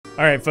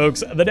Alright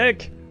folks, the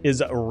deck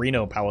is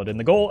Reno Paladin.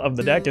 The goal of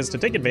the deck is to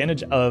take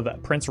advantage of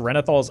Prince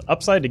Renethal's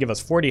upside to give us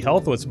 40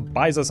 health, which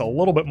buys us a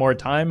little bit more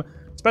time,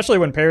 especially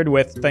when paired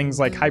with things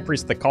like High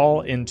Priest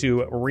Thekal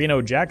into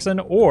Reno Jackson,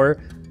 or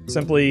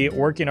simply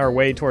working our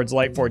way towards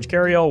Lightforge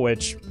Cariel,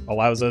 which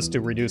allows us to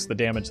reduce the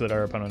damage that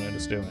our opponent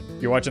is doing.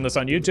 If you're watching this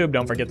on YouTube,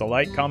 don't forget to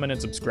like, comment, and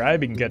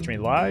subscribe. You can catch me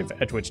live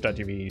at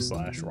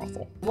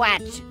twitch.tv/Roffle.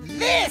 Watch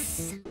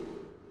this!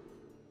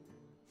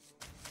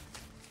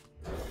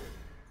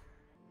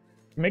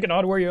 Make an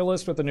Odd Warrior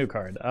list with a new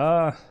card.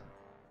 I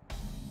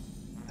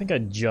think I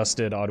just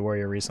did Odd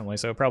Warrior recently,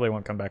 so it probably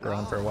won't come back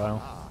around for a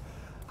while.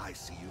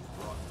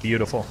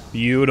 Beautiful,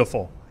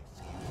 beautiful.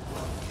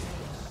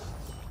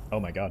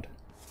 Oh my god.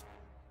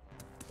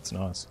 It's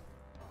nice.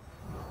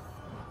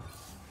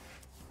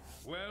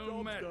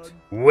 Well met.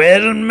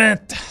 Well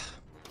met!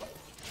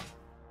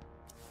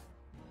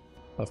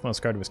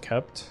 Leftmost card was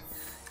kept.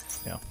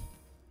 Yeah.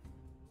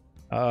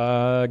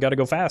 Gotta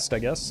go fast, I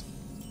guess.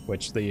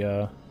 Which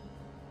the,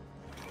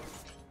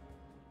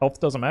 health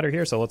doesn't matter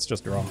here, so let's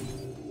just draw.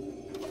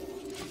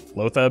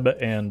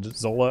 Lotheb and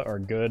Zola are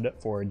good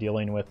for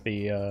dealing with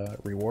the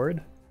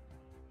reward.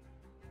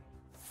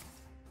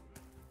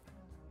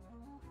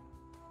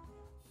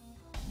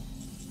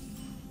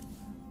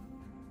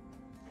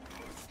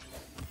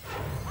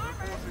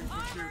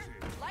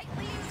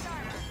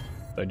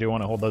 I do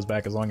want to hold those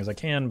back as long as I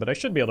can, but I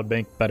should be able to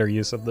make better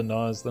use of the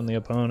Nas than the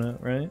opponent,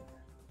 right?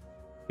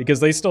 Because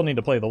they still need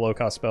to play the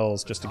low-cost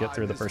spells just to get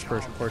through the first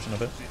portion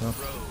of it. So.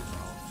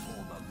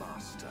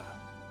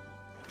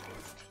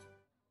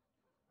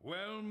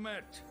 Well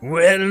met.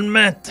 Well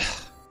met!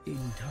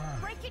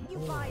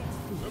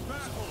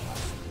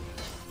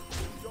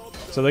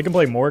 So they can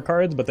play more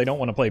cards, but they don't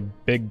want to play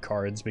big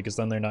cards because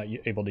then they're not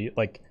able to,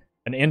 like,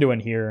 an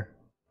Anduin here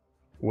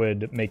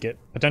would make it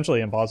potentially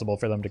impossible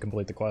for them to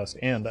complete the quest,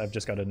 and I've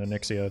just got an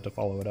Onyxia to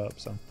follow it up,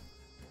 so.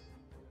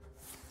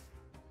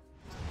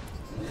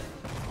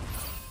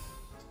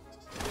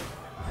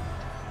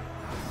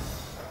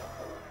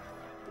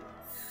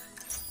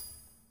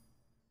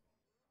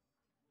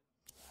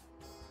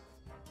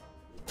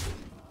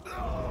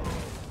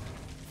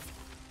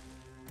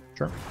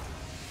 Sure.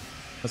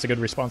 That's a good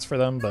response for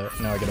them, but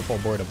now I get a full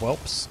board of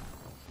Whelps.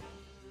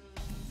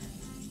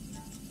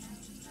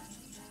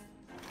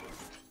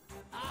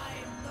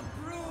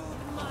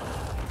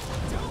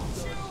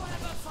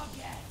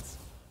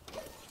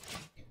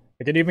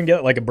 I could even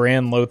get like a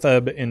Brann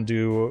Lotheb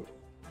into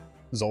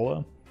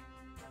Zola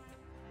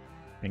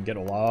and get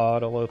a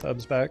lot of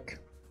Lothebs back.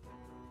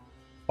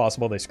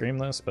 Possible they scream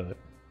this, but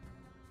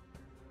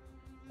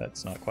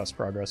that's not quest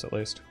progress at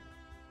least.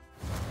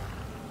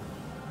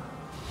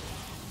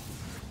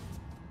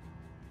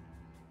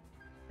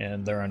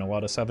 And there aren't a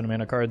lot of 7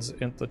 mana cards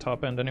at the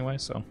top end anyway,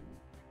 so.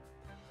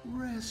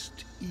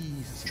 Rest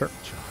easy, sure.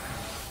 Child.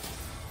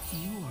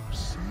 You are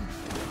safe.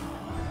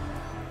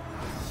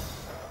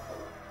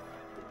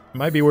 It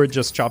might be worth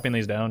just chopping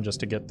these down just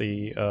to get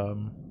the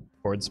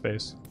board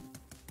space.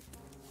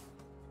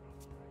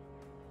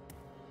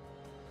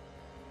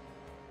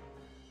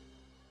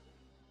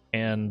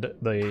 And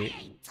the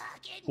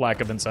lack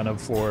of incentive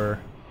for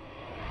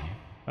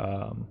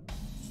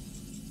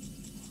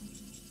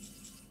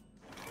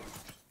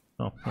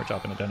oh, we're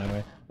chopping it down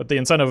anyway. But the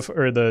incentive,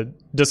 or the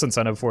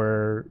disincentive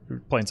for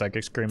playing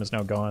Psychic Scream is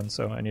now gone,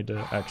 so I need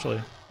to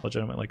actually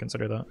legitimately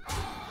consider that.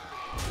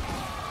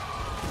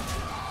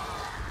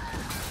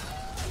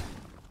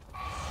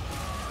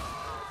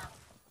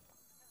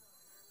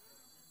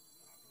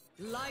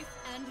 Life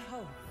and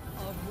hope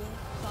are worth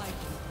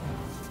fighting.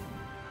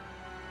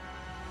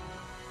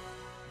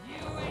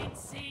 You ain't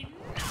seen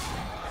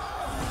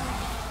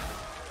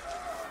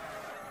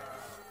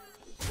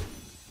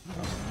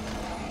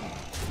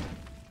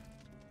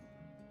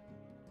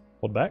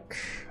Hold back.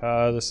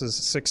 This is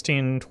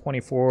 16,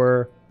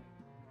 24,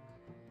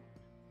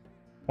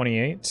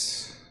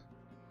 28.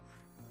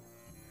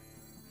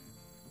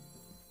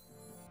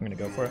 I'm gonna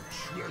go for it.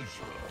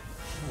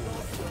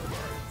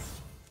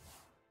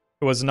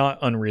 It was not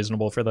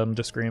unreasonable for them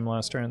to scream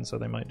last turn, so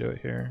they might do it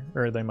here.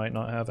 Or they might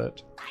not have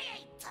it.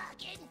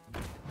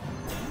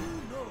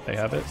 They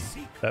have it.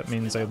 That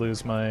means I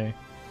lose my...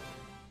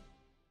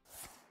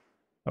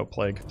 Oh,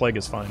 Plague. Plague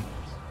is fine.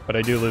 But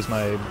I do lose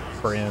my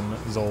Brann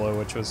Zola,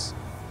 which was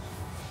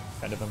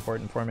kind of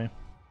important for me.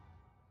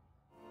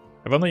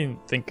 I've only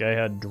think I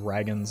had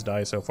dragons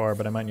die so far,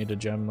 but I might need to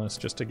gem this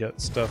just to get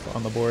stuff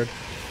on the board.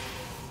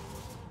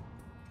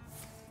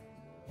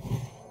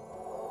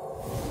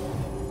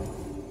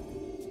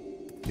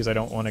 Because I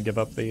don't want to give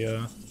up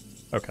the,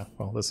 Okay,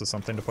 well, this is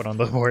something to put on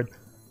the board.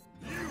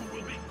 You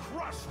will be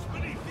crushed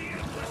beneath the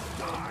endless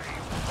sky.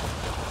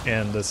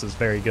 And this is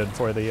very good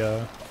for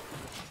the,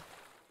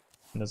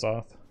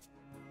 N'Zoth.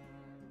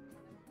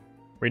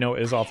 Reno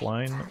is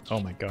offline? Oh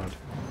my god.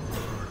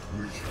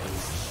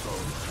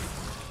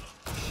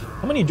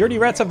 How many Dirty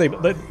Rats have they...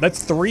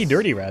 That's 3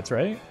 Dirty Rats,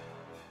 right?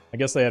 I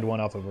guess they had one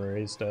off of her,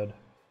 he's dead.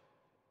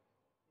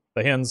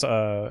 The hands,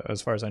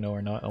 as far as I know,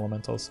 are not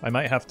elementals. I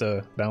might have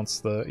to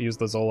bounce use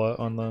the Zola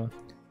on the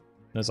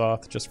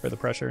N'Zoth just for the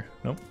pressure.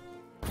 Nope.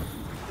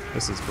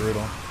 This is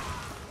brutal.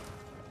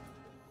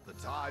 The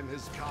time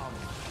has come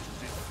to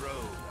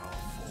dethrone our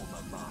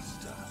former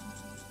master.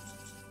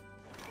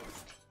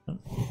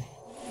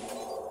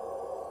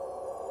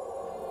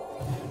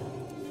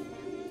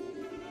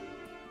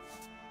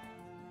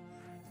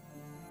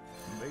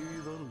 May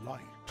the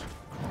light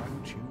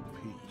grant you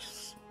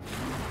peace.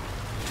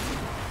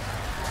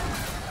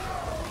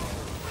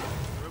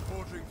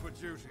 Reporting for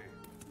duty.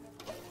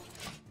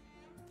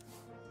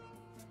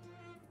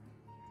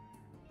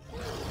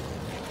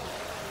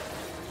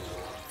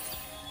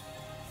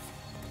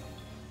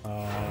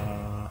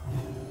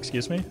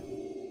 Excuse me?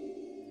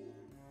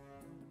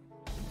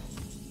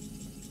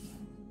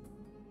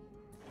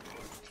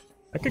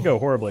 That could go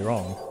horribly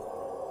wrong.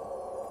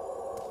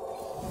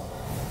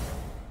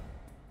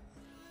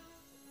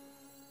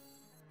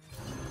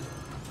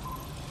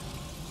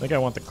 I think I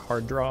want the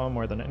card draw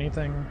more than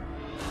anything.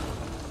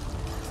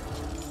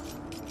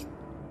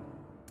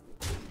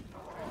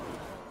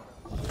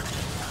 To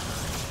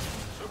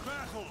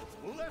battle!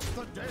 Let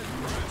the dead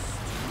rest!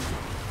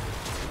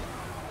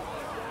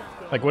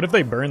 Like, what if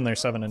they burn their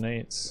 7 and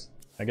 8s?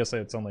 I guess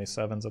it's only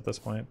 7s at this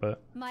point,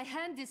 but My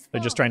hand is full.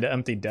 they're just trying to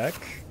empty deck,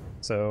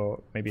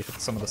 so maybe hit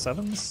some of the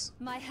 7s?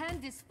 My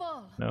hand is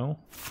full. No?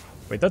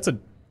 Wait, that's a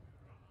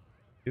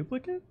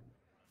duplicate?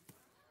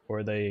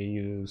 Or they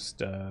used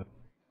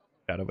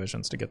Shadow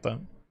Visions to get that?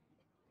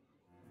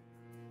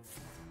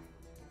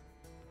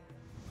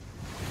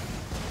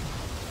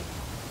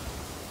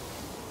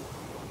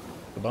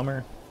 The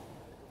bummer.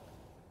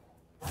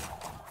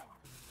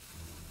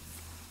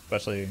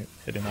 Especially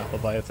hitting that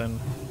Leviathan,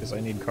 because I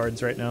need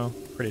cards right now.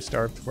 Pretty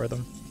starved for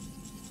them.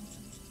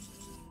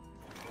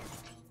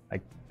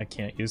 I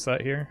can't use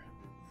that here.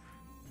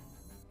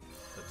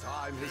 The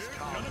time has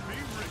come.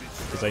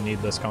 Because I need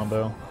this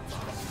combo.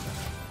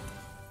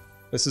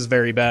 This is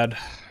very bad.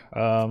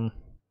 I'll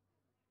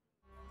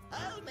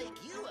make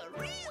you a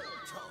real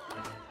toy.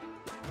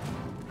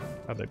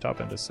 God, their top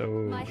end is so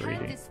My hand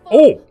greedy. is full.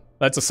 Oh!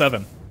 That's a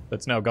 7.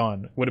 That's now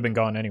gone. Would have been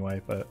gone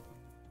anyway, but...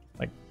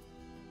 like,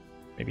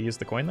 maybe use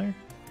the coin there?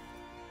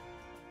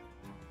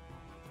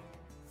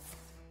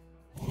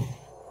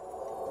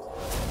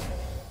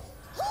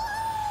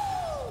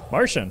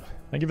 Martian,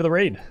 thank you for the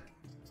raid.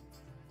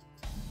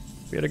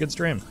 We had a good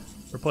stream.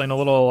 We're playing a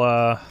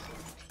little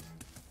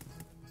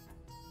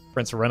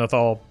Prince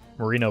Renethal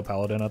Reno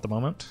Paladin at the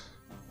moment.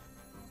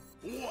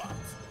 What?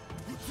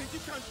 You think you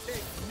can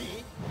take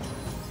me?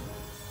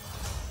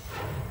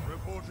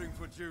 Reporting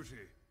for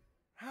duty.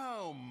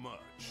 How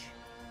much?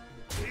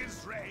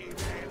 His reign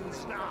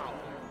ends now.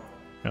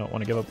 I don't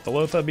want to give up the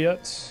Lothab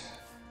yet.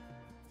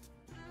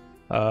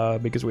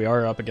 Because we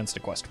are up against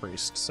a Quest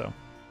Priest, so.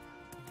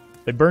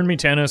 They burned me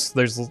Tannis.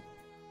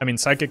 I mean,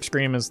 Psychic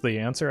Scream is the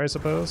answer, I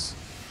suppose.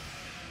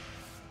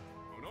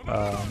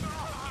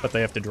 But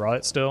they have to draw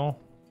it still.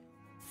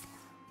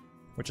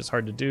 Which is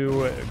hard to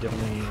do, given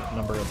the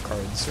number of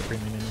cards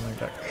remaining in their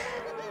deck.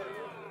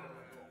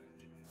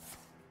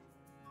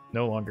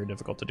 No longer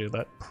difficult to do.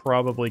 That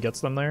probably gets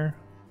them there.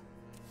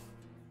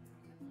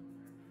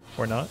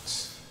 Or not.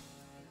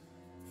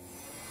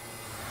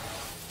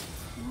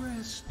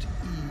 Rest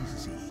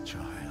easy,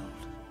 child.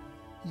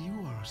 You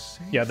are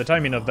safe. Yeah, the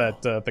timing of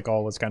that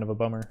Thekal was kind of a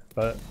bummer,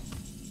 but...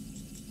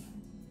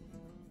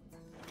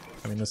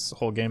 I mean, this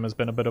whole game has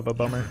been a bit of a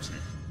bummer.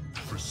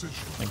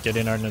 Like,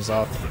 getting our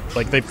N'Zoth...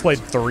 Like, they've played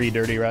 3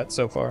 Dirty Rats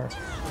so far.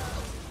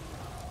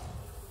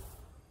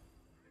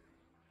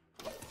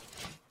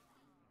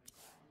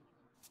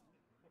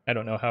 I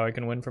don't know how I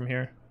can win from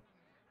here.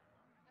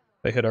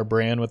 They hit our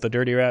Brann with the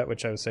Dirty Rat,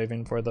 which I was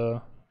saving for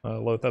the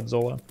Lothab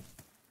Zola.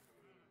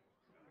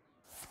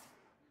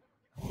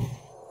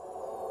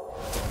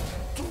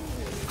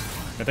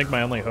 I think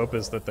my only hope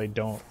is that they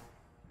don't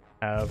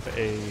have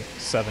a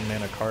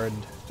 7-mana card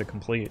to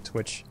complete,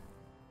 which,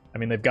 I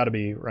mean, they've got to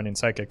be running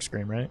Psychic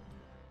Scream, right?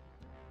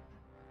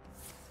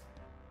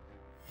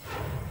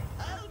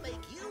 I'll make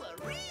you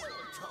a real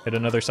toy. Hit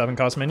another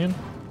 7-cost minion?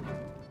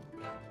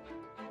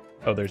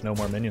 Oh, there's no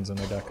more minions in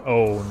their deck.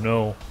 Oh,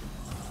 no.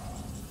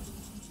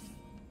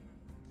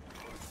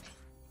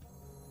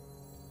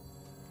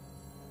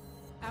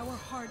 Our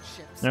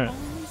hardships All right.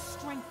 only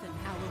strengthen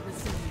our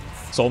resilience.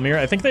 Soulmere?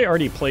 I think they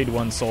already played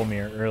one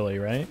Soulmere early,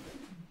 right?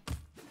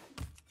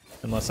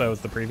 Unless that was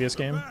the previous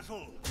game.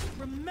 Battle!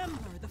 Remember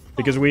the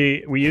Because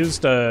we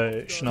used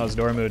Shanaz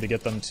Dormu to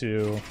get them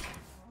to...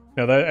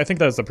 No, I think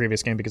that was the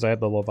previous game because I had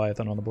the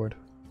Leviathan on the board.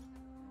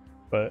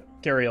 But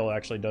Cariel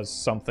actually does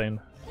something.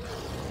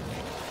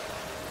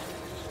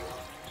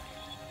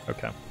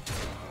 Okay.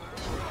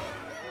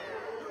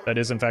 That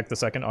is in fact the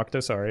second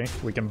Octosari.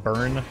 We can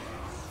burn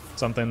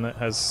something that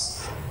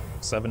has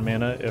 7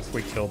 mana if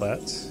we kill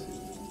that.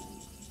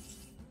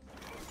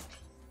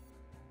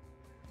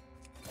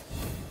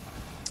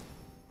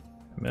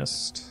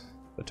 Missed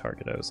the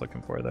target I was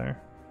looking for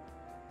there.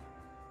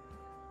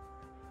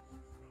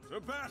 To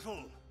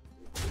battle!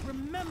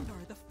 remember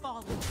the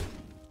fallen.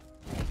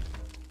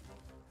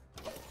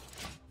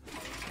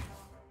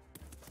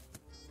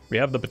 We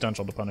have the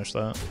potential to punish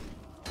that.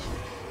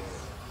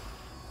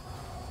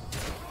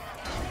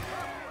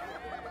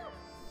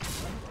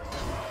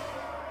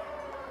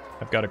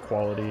 I've got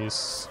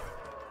equalities.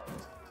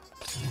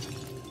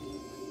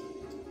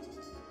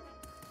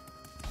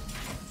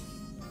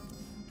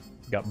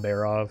 Got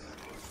Barov.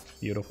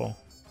 Beautiful.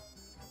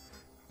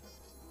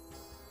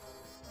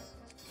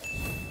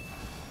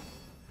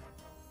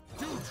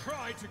 Do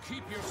try to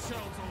keep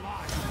yourselves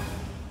alive.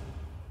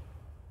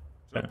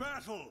 Okay. To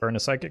battle. Burn a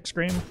Psychic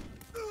Scream. I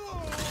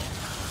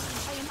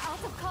am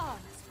out of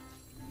cards.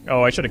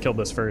 Oh, I should have killed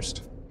this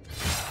first.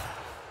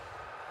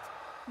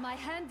 My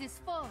hand is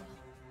full.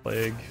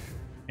 Plague.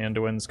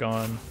 Anduin's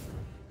gone.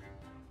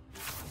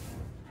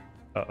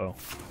 Uh-oh.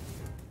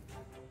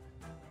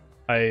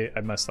 I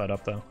messed that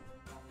up, though.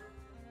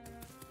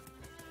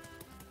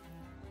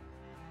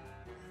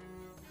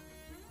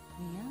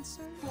 The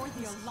answer for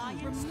the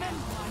alliance.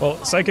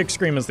 Well, Psychic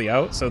Scream is the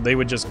out, so they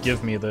would just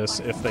give me this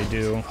if they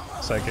do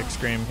Psychic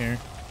Scream here.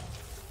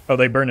 Oh,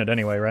 they burn it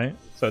anyway, right?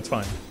 So it's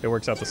fine. It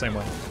works out the same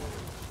way.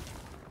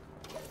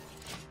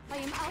 I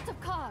am out of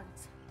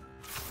cards.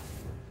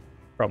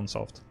 Problem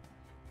solved.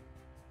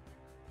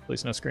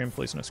 Please no Scream,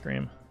 please no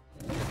Scream.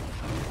 Who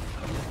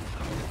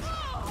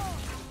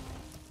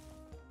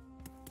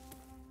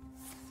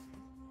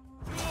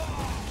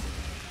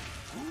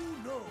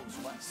knows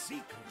what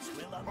secrets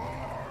will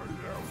uncover?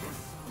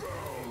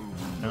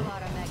 You are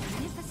a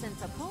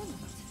magnificent opponent.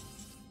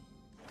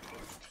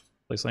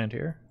 Place land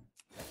here.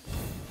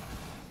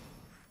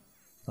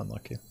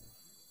 Unlucky.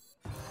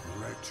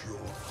 Let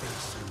your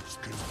essence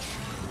consume.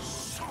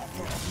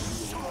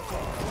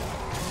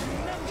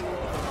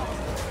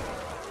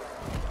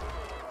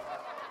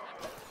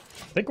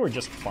 I think we're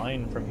just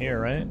fine from here,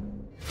 right?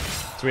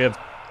 So we have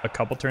a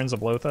couple turns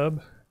of Loatheb.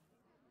 I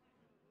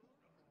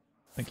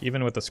think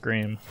even with the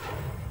Scream.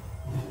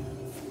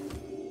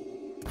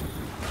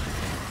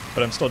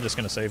 But I'm still just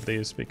gonna save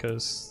these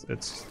because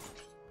it's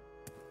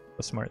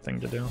a smart thing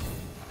to do.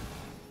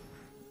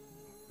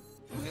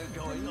 We're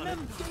going on a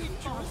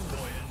dangerous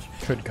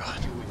voyage. Good God.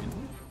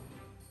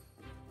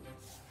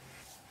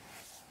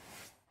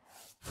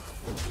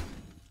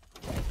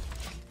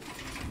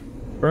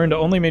 Burned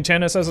only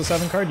Matanus as a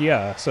 7 card?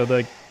 Yeah,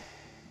 so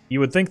you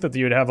would think that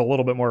you would have a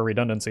little bit more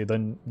redundancy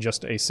than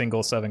just a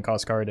single 7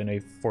 cost card in a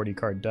 40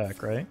 card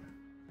deck, right?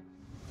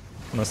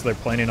 Unless they're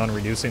planning on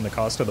reducing the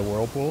cost of the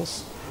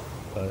whirlpools,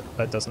 but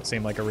that doesn't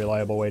seem like a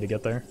reliable way to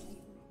get there.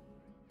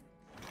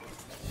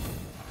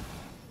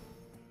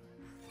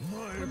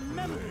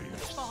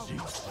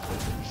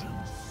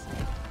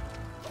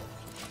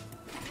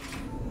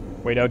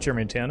 Wait out your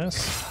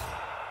Matanus?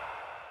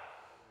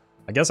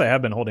 I guess I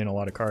have been holding a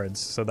lot of cards,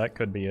 so that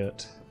could be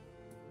it.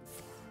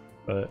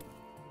 But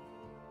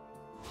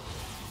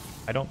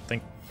I don't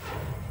think...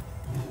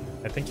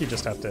 I think you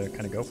just have to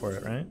kind of go for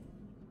it, right?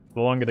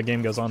 The longer the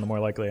game goes on, the more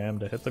likely I am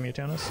to hit the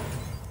Mutanus.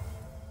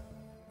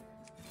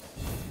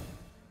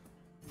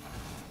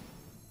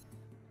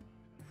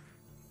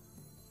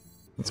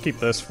 Let's keep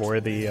this for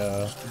the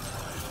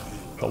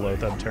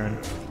Loatheb turn.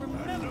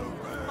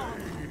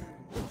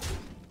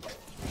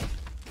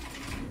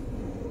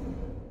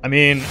 I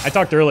mean, I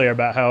talked earlier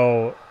about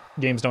how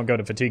games don't go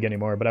to fatigue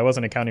anymore, but I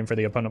wasn't accounting for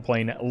the opponent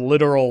playing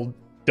literal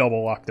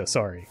double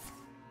Octosari.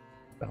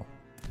 So,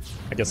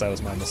 I guess that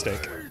was my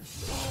mistake.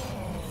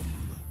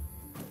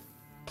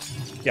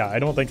 Yeah, I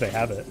don't think they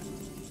have it.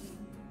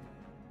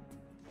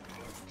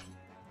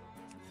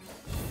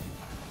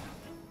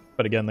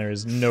 But again, there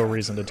is no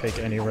reason to take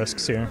any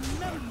risks here.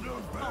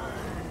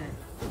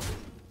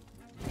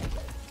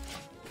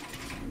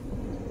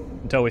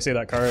 Until we see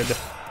that card,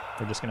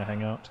 we're just gonna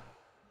hang out.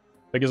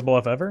 Biggest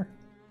bluff ever?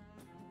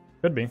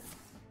 Could be.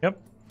 Yep.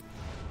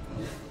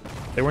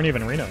 They weren't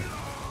even Reno.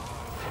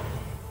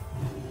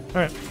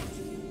 Alright.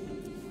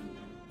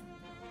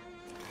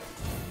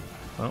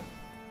 Well,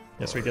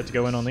 guess we get to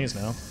go in on these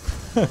now.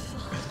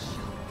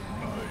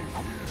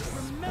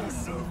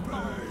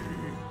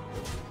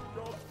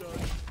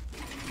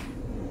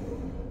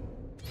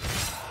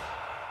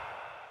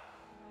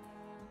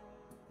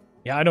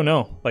 Yeah, I don't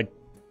know. Like,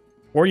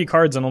 40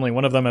 cards and only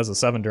one of them as a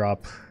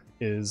 7-drop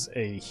is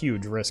a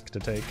huge risk to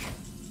take.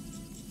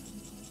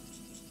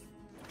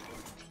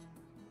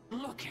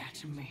 Look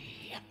at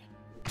me.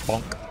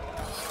 Bonk.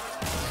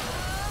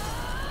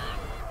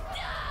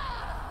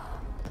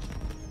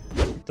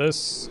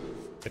 This.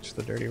 Pitch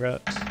the Dirty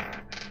Rat.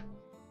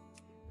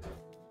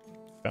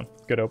 Yeah,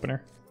 good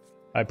opener.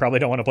 I probably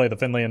don't want to play the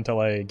Finley until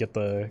I get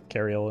the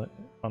Cariel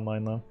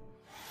online, though.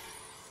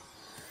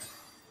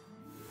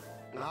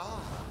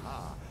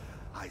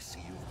 I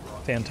see you've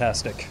brought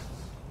Fantastic.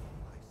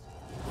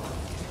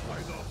 by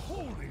the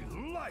holy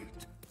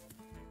light.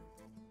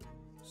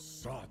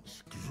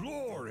 Such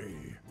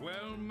glory.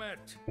 Well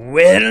met.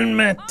 Well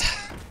met.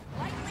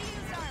 Lightly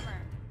used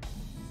armor.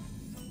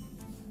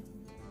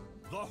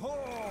 The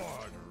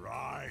horde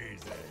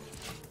rises.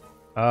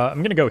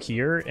 I'm gonna go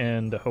here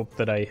and hope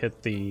that I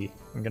hit the...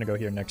 I'm gonna go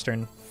here next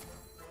turn.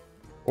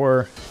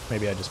 Or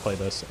maybe I just play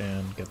this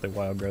and get the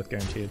Wild Growth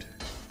guaranteed.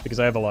 Because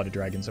I have a lot of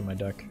dragons in my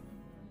deck.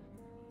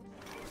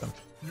 So,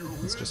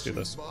 let's just do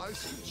this.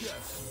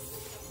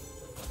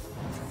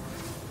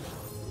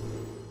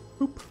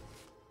 Boop.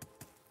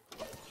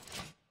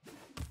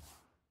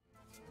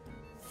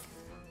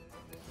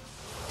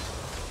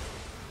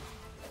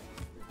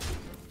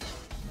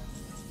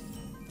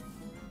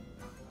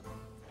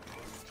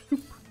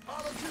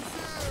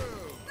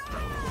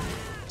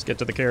 Let's get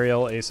to the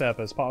carry-all ASAP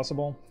as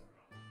possible.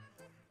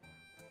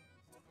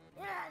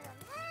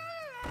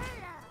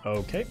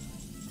 Okay,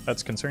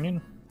 that's concerning.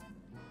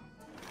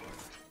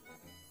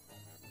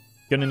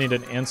 Gonna need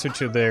an answer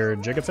to their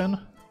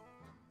Jigafin.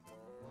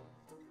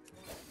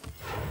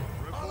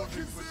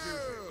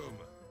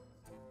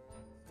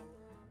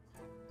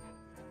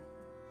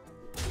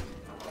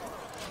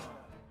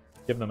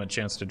 Give them a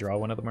chance to draw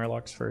one of the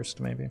Murlocs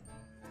first, maybe.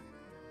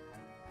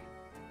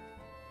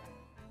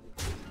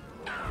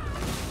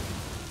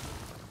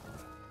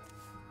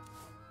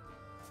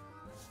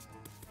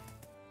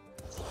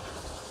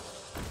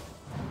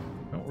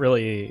 Don't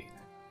really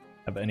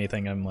have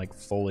anything I'm like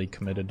fully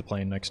committed to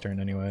playing next turn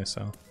anyway,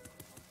 so.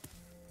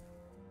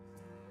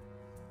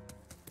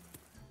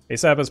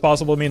 ASAP as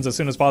possible means as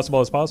soon as possible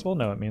as possible?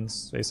 No, it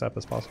means ASAP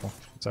as possible.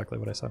 Exactly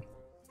what I said.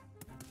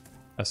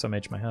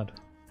 SMH my head.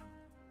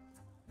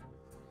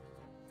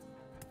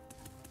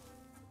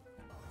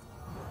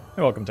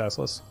 You're welcome,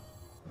 Tassless.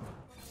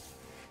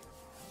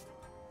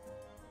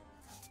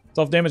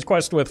 Self-damage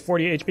quest with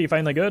 40 HP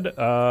finally good?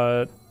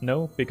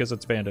 No, because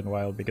it's banned in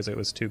Wild, because it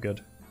was too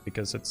good.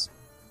 Because it's...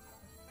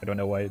 I don't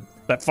know why...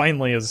 That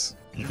finally is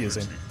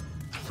confusing.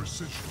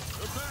 Precision.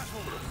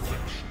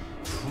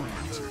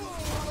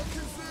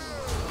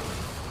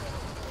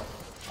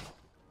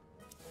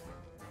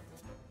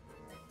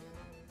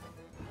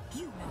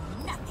 You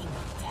know nothing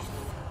of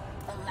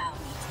death. Allow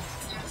me to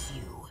teach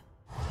you.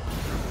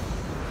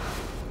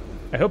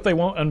 I hope they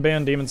won't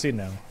unban Demon Seed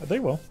now. They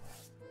will.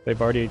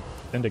 They've already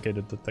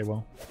indicated that they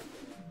will.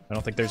 I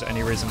don't think there's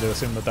any reason to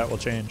assume that that will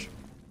change.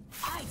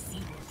 I've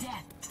seen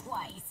death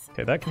twice.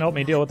 Okay, that can help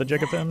me deal with the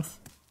Jigafin.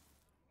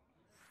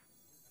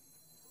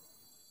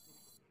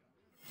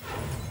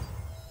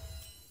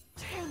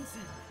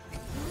 Tamsin,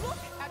 look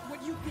at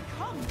what you've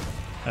become.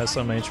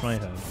 SMH my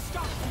head.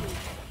 Stop you.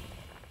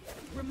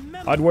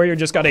 Remember, Odd Warrior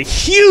just got a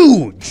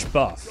huge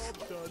buff.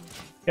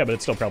 Yeah, but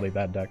it's still probably a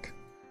bad deck.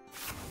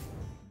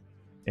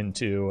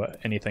 Into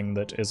anything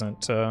that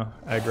isn't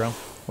aggro,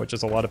 which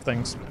is a lot of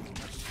things.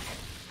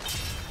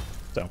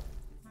 So,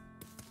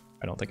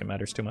 I don't think it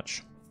matters too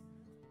much.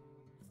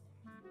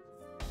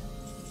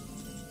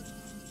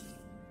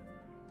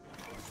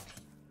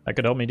 That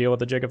could help me deal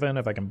with the Jigafin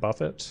if I can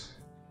buff it.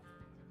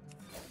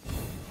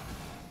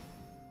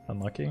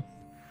 Unlucky.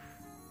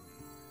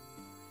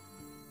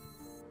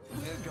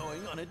 We're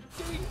going on a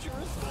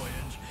dangerous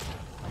voyage.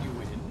 You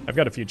win. I've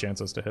got a few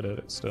chances to hit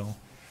it still.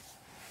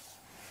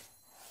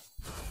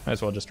 Might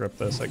as well just rip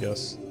this, I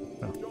guess.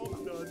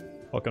 Oh.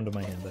 Welcome to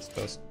my hand, I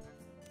suppose.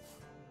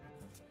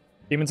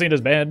 Demon Seed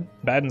is bad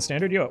in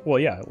Standard? Yeah, well,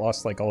 yeah, it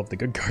lost like all of the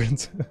good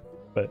cards.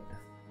 But,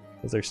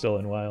 because they're still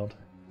in Wild.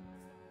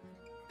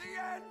 The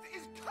end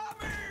is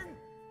coming!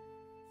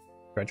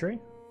 Treachery?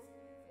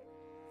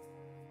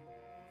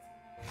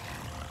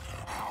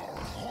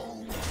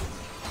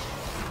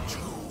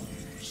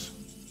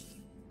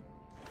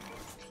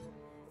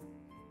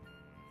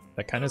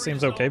 That kind of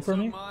seems okay for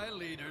me. My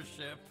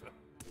leadership.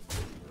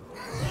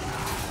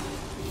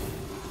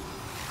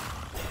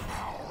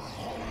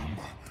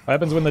 What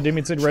happens when the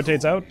Demon Seed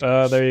rotates out?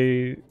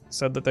 They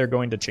said that they're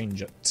going to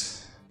change it.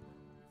 So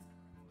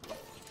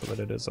that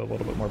it is a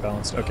little bit more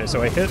balanced. Okay,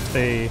 so I hit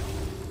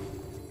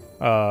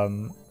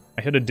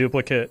a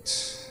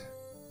duplicate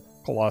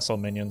Colossal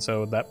Minion,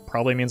 so that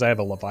probably means I have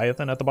a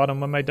Leviathan at the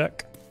bottom of my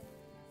deck.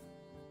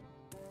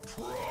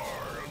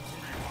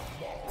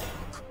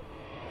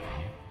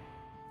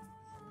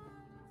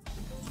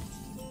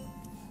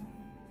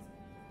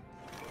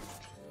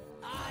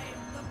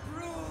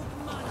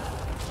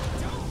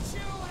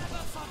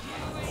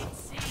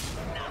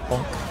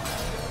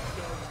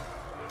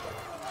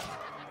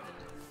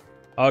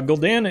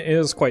 Gul'dan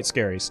is quite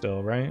scary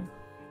still, right?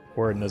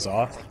 Or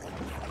N'Zoth.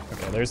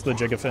 Okay, there's the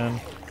Jigafin.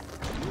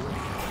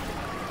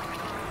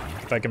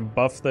 If I can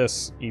buff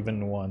this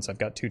even once, I've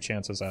got 2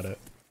 chances at it.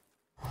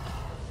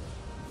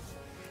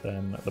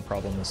 Then the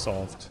problem is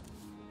solved.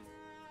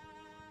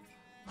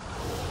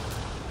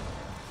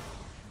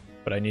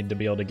 But I need to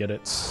be able to get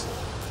it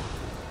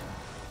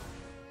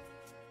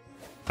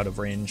out of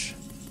range.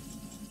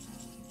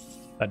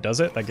 That does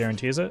it? That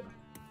guarantees it?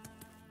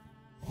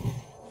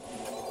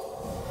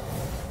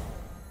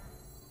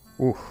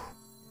 Ooh,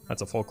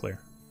 that's a full clear.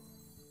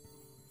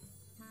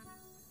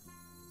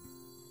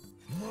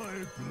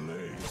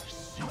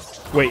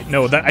 Wait,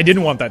 no, that I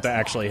didn't want that to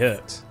actually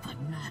hit. but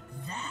not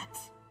that.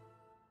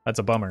 That's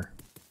a bummer.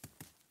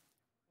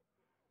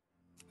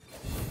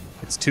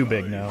 It's too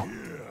big now.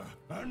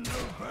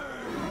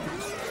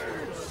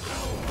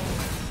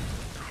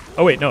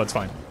 Oh wait, no, it's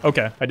fine.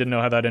 Okay, I didn't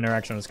know how that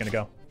interaction was gonna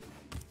go.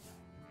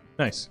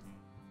 Nice.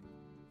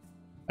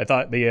 I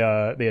thought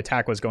the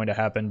attack was going to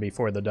happen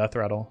before the death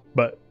rattle,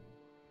 but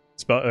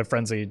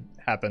frenzy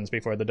happens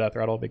before the death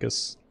rattle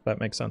because that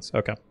makes sense.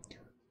 Okay.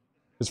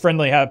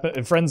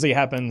 Because frenzy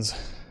happens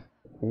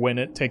when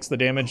it takes the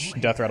damage.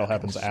 Death rattle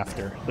happens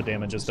after the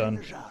damage is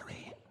done.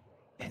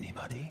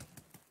 Anybody?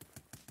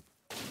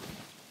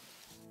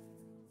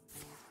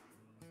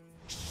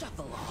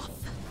 Shuffle off.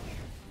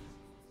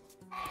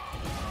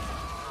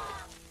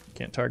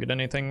 Can't target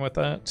anything with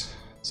that.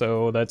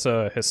 So that's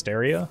a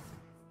Hysteria.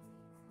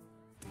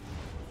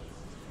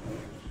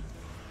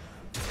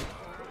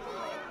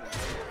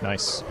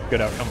 Nice.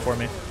 Good outcome for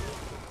me.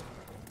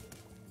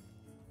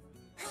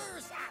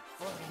 Who's up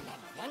for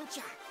an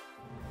adventure?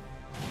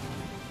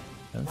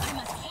 Yeah. I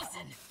must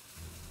hasten.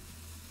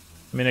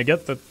 I mean, I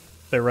get that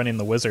they're running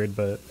the wizard,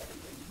 but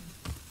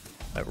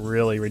that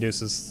really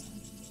reduces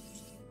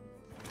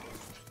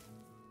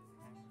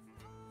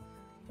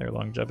their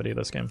longevity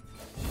this game.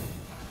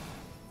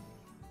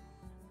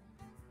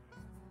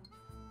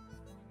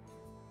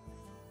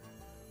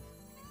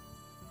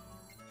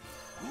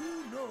 Who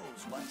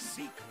knows what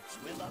secrets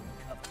will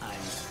uncover?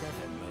 I'm 7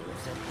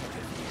 moves ahead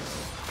of you.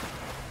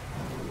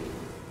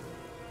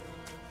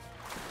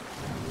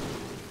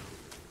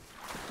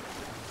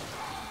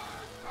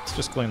 Let's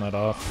just clean that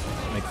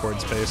off, make board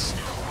space.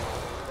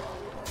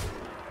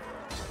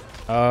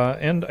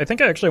 And I think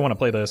I actually want to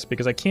play this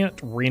because I can't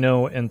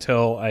Reno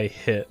until I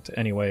hit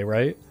anyway,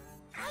 right?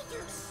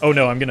 Oh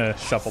no, I'm gonna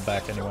shuffle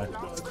back anyway.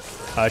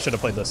 I should have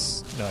played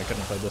this. No, I couldn't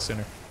have played this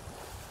sooner.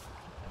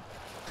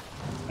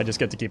 I just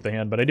get to keep the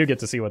hand, but I do get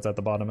to see what's at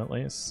the bottom at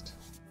least.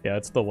 Yeah,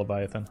 it's the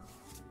Leviathan.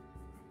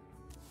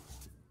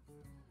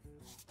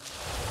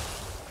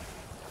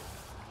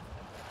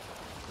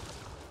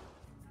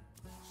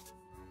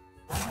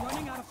 I'm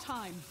running out of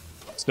time.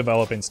 Just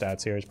developing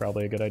stats here is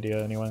probably a good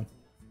idea anyway.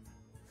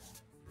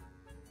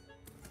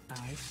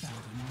 I found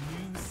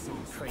a new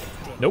secret.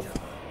 Nope.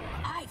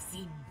 I've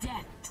seen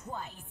death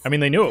twice. I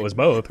mean, they knew it was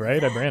both,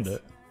 right? I brand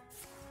it.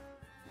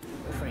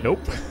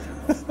 Nope.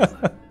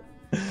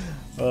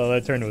 Oh,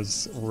 that turn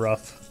was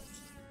rough.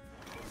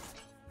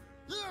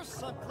 You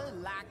simply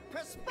lack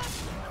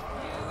perspective.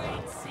 You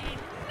ain't seen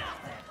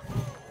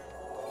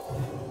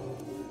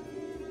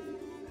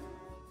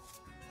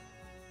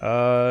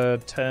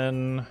nothing.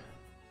 10.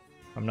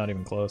 I'm not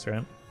even close,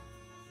 right?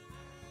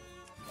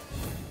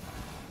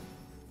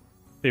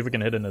 See if we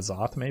can hit an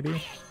Azoth,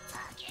 maybe?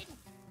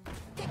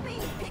 Pick me!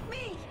 Pick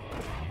me!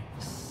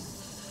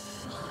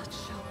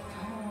 Such a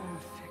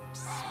perfect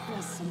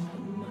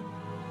specimen.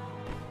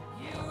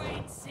 You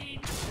ain't seen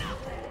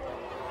nothing.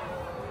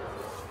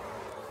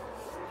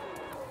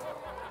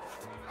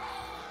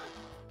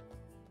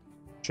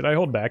 Should I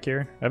hold back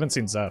here? I haven't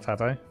seen Zeph,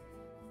 have I?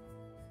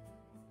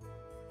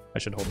 I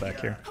should hold back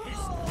here.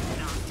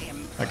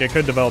 Like, I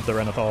could develop the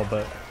Renathal,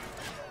 but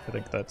I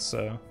think that's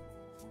a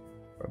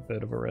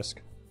bit of a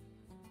risk.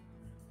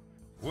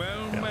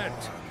 Well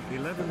met.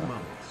 11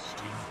 months.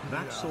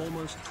 That's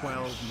almost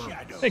 12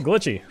 months. Hey,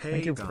 Glitchy! Hey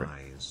Thank you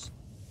guys.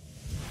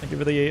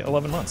 for the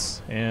 11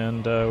 months.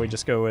 And we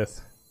just go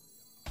with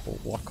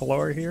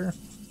Wakalor here.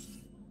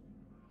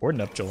 Or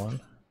Neptulon.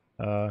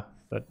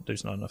 But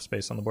there's not enough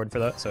space on the board for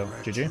that, so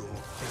GG.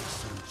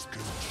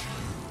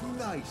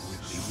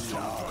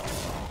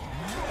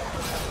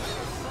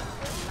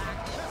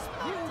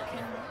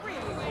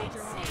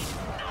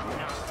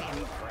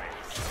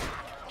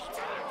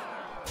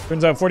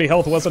 Turns out 40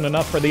 health wasn't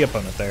enough for the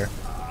opponent there.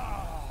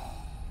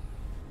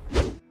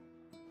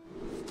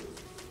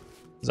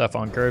 Zeph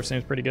on curve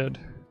seems pretty good.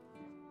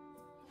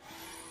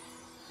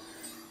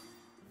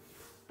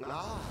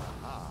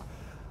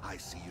 I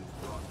see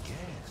you've brought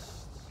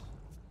guests.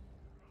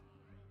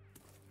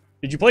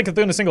 Did you play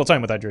Cthulhu a single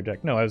time without your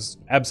deck? No, I was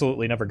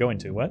absolutely never going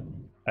to. What?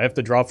 I have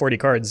to draw 40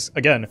 cards.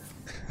 Again,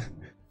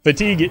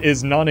 fatigue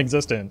is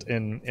non-existent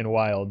in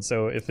Wild,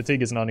 so if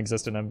fatigue is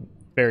non-existent, I'm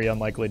very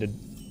unlikely to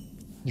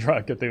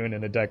draw Cthulhu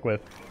in a deck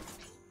with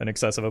an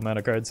excessive amount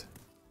of cards.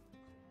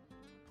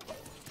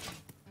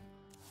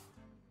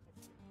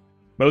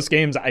 Most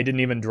games, I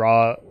didn't even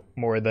draw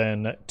more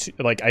than two,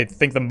 like, I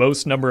think the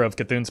most number of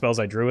Cthulhu spells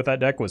I drew with that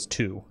deck was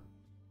 2.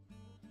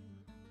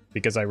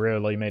 Because I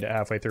rarely made it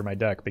halfway through my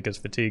deck, because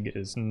fatigue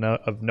is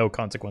of no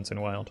consequence in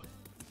Wild.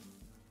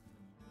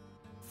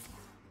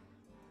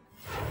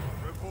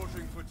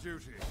 Reporting for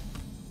duty.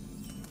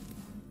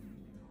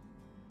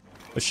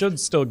 It should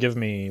still give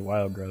me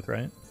Wild Growth,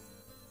 right?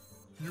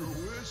 Your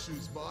wish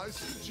is my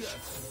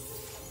suggestion.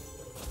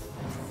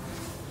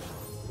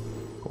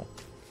 Cool.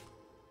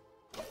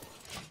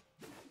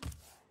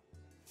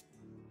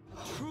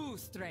 True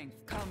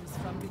strength comes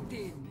from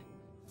within.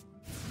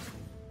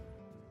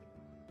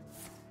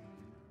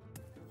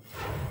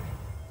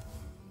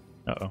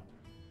 Uh-oh.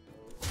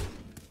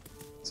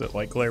 Is it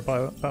like Glare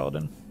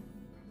Paladin?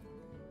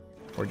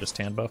 Or just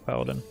Tan Buff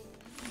Paladin?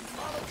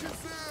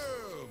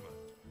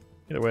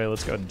 Either way,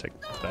 let's go ahead and take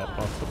that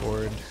off the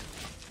board.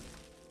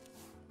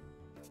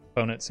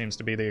 Opponent seems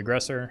to be the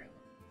aggressor.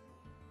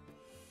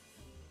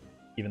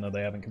 Even though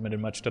they haven't committed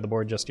much to the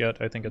board just yet,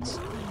 I think it's...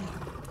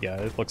 Yeah,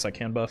 it looks like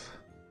hand buff.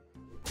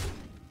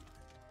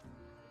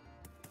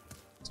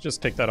 Let's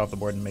just take that off the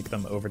board and make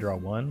them overdraw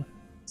 1.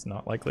 It's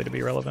not likely to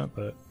be relevant,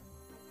 but...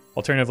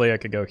 Alternatively, I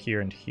could go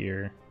here and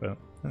here, but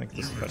I think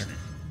this is better.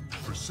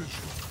 Precision.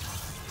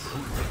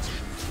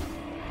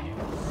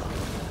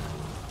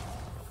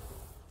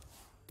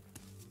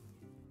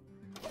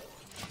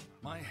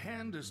 My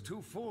hand is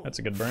too full. That's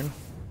a good burn.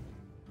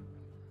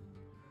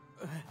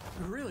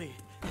 Really?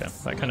 Okay,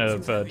 that kind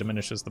of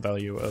diminishes the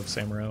value of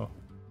Samuro.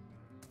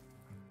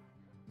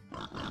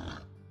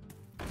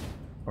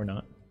 Or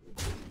not.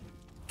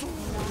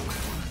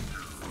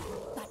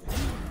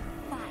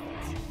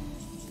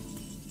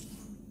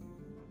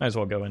 Might as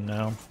well go in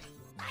now.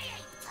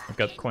 I've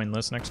got the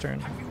coinless next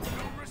turn. At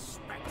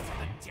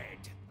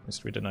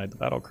least we denied the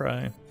battle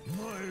cry.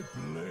 My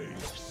blade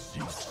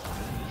seeks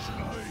vengeance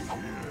I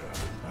hear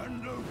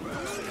and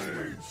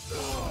obey.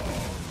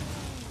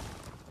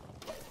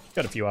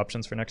 Got a few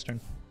options for next turn.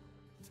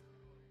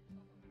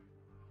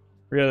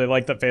 Really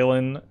like that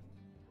Phelan,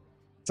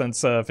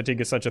 since fatigue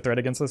is such a threat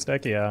against this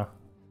deck. Yeah,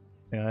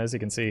 as you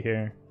can see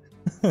here.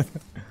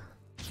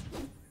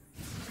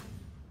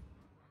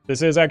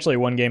 This is actually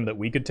one game that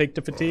we could take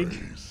to fatigue,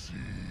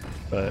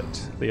 but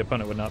the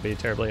opponent would not be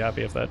terribly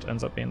happy if that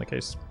ends up being the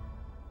case.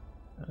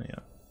 Yeah,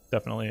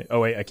 definitely. Oh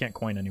wait, I can't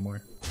coin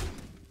anymore.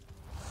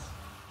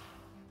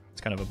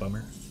 It's kind of a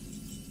bummer.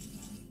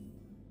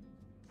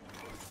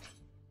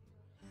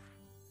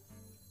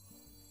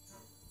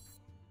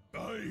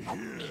 I hear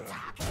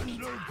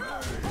and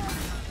obey.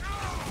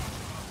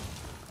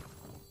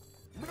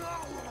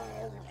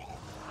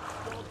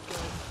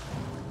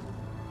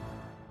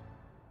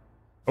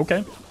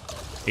 Okay.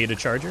 8 a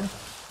charger.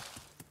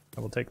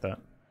 I will take that.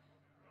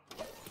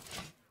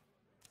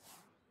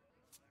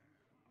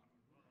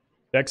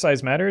 Deck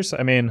size matters?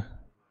 I mean,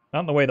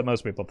 not in the way that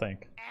most people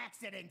think.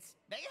 Accidents,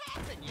 they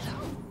happen, you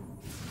know.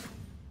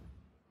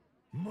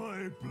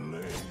 My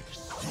blade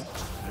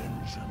seeks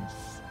vengeance.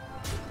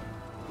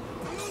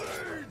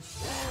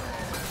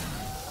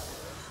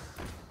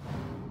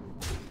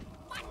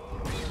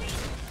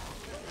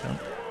 No.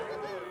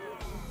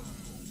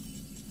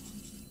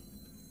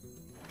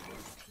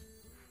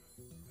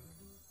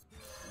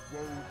 Woe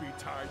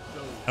betide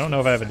those. I don't know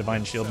if I have a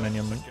Divine Shield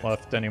minion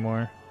left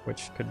anymore,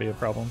 which could be a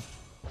problem.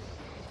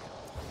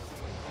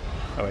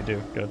 Oh, I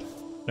do. Good.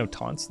 No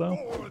taunts, though?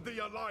 For the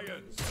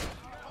Alliance.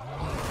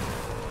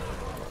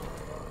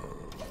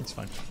 It's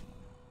fine.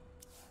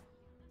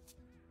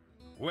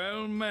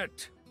 Well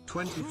met.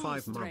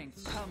 25 True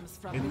months. strength comes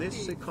from In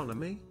this within.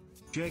 economy,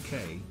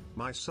 JK,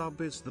 my sub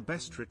is the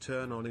best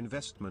return on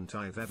investment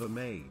I've ever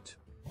made.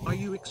 Are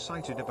you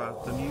excited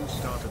about the new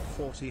start of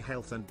 40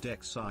 health and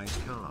deck size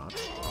card?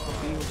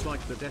 Feels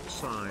like the deck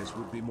size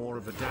would be more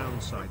of a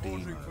downside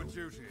Reporting emo. for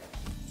duty.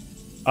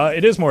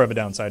 It is more of a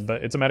downside,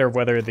 but it's a matter of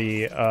whether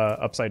the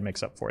upside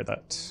makes up for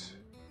that.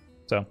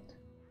 So,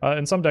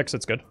 in some decks,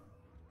 it's good.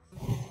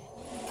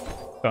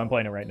 So I'm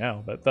playing it right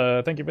now, but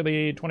thank you for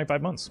the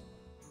 25 months.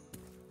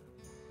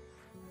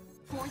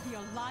 For the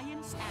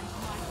Alliance and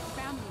my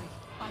family,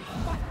 I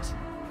fight.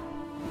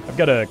 I've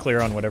got to clear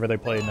on whatever they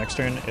play next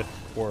turn,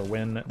 if or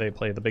when they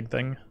play the big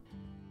thing.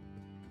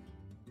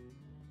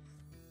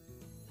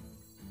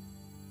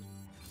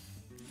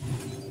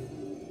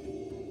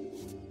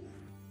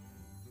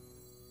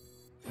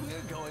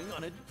 We're going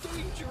on a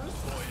dangerous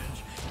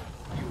voyage.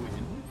 You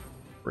in?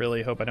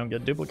 Really hope I don't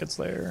get duplicates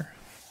there.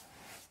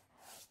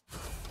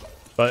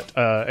 But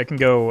I can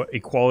go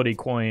Equality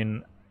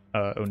Coin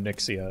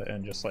Onyxia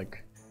and just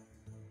like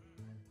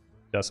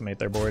decimate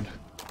their board.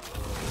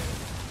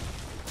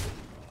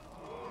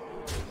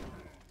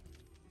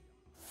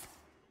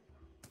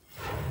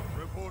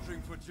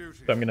 Reporting for duty.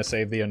 So I'm gonna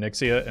save the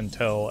Onyxia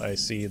until I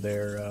see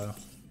their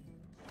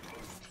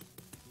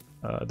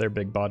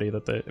big body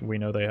that we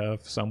know they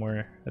have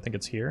somewhere. I think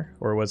it's here,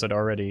 or was it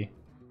already?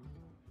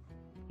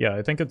 Yeah,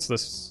 I think it's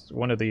this.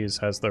 One of these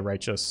has the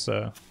righteous.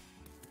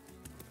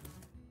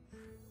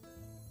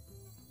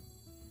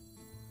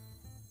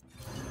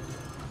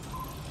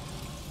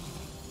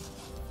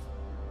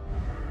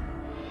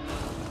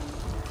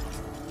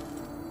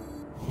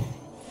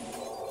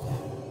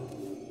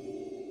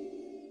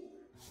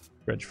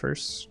 Dredge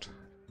first.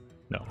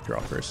 No, draw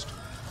first.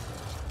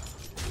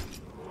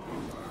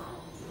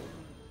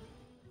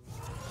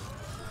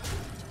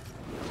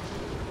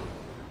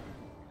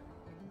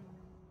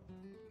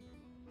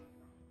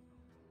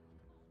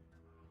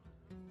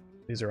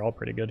 These are all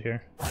pretty good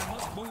here. I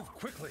must move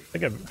quickly. I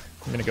think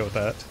I'm gonna go with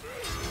that.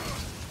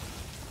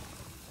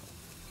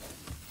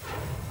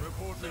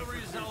 Reporting The for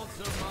duty. results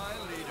of my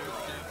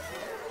leadership.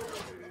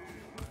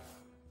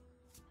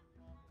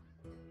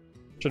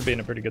 Should be in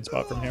a pretty good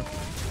spot from here.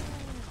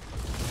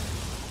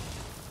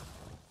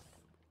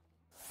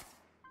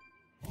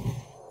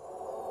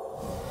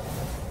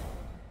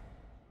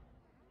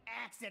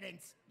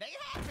 Accidents, they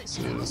happen, This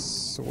you know.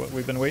 is what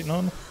we've been waiting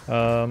on.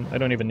 I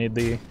don't even need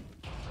the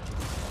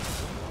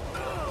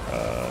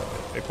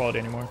equality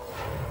anymore.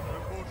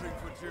 Reporting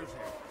for duty.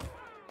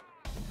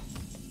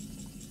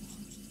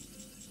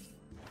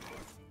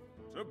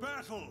 To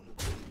battle.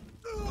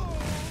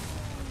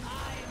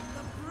 I'm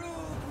the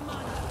brood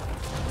mother.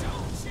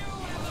 Don't you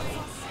ever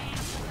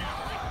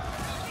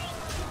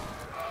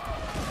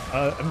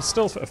forsake. I'm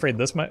still afraid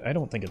this might. I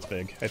don't think it's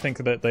big. I think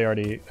that they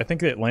already. I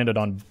think it landed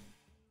on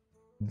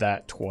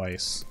that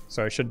twice,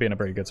 so I should be in a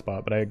pretty good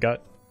spot. But I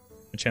got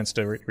a chance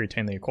to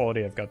retain the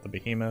equality. I've got the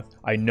behemoth.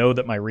 I know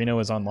that my Reno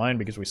is online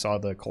because we saw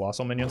the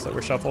colossal minions that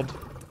were shuffled.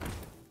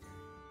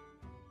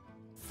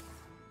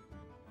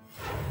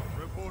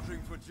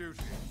 Reporting for duty.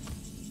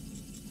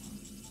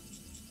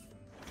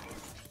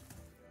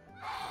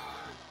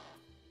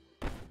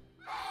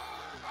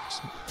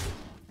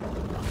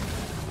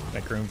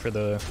 Make room for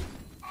the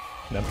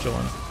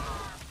Neptulon.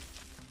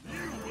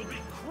 You will be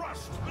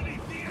crushed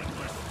beneath the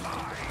endless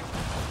tide.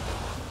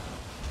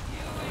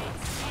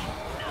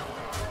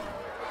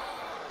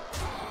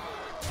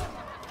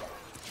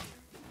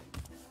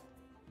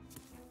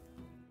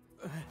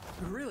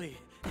 Really?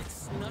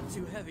 It's not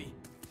too heavy.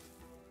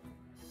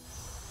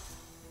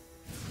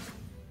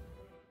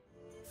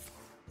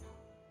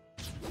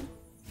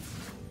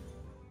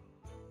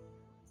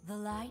 The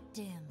light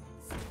dims,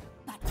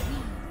 but we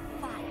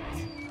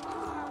fight.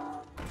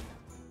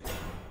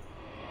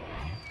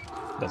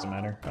 Doesn't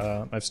matter.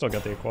 I've still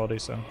got the equality,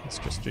 so it's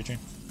just GG.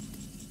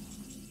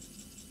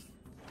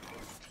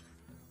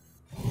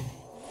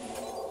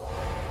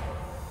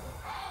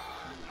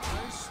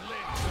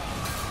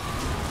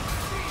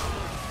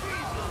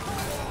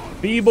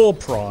 Feeble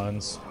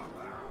prawns.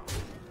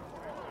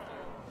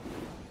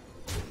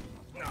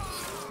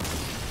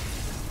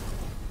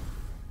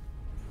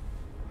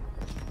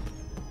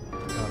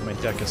 God, my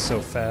deck is so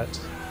fat.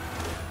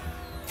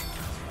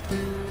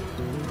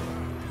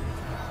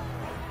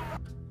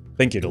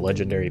 Thank you to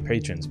legendary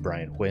patrons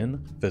Brian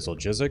Quinn, Fizzle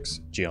Jizzix,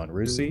 Gian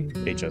Rusi,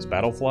 HS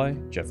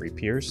Battlefly, Jeffrey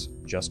Pierce,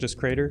 Justice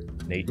Crater,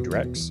 Nate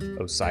Drex,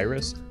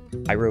 Osiris,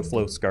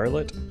 Hyroflow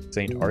Scarlet,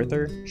 St.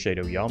 Arthur,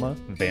 Shado Yama,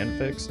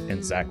 Vanfix,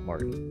 and Zach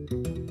Martin.